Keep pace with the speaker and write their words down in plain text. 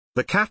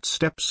The cat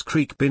steps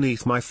creak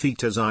beneath my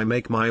feet as I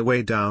make my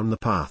way down the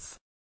path.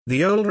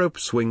 The old rope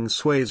swing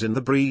sways in the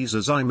breeze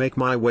as I make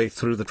my way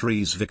through the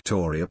trees.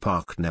 Victoria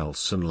Park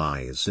Nelson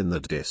lies in the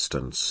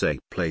distance, a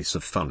place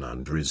of fun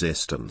and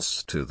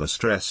resistance to the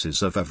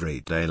stresses of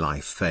everyday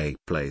life, a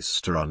place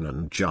to run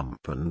and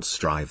jump and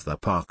strive. The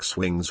park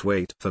swings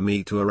wait for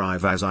me to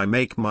arrive as I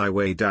make my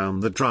way down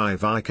the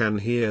drive. I can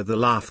hear the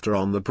laughter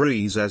on the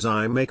breeze as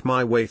I make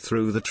my way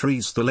through the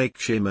trees. The lake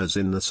shimmers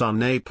in the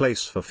sun, a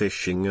place for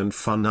fishing and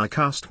fun. I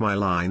cast my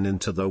line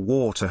into the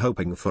water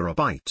hoping for a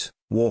bite,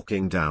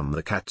 walking down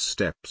the cat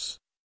steps.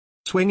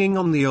 Swinging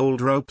on the old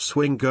rope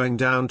swing, going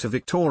down to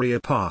Victoria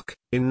Park,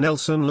 in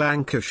Nelson,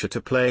 Lancashire, to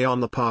play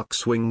on the park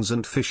swings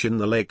and fish in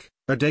the lake,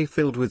 a day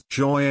filled with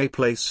joy, a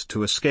place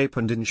to escape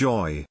and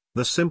enjoy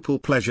the simple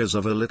pleasures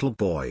of a little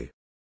boy.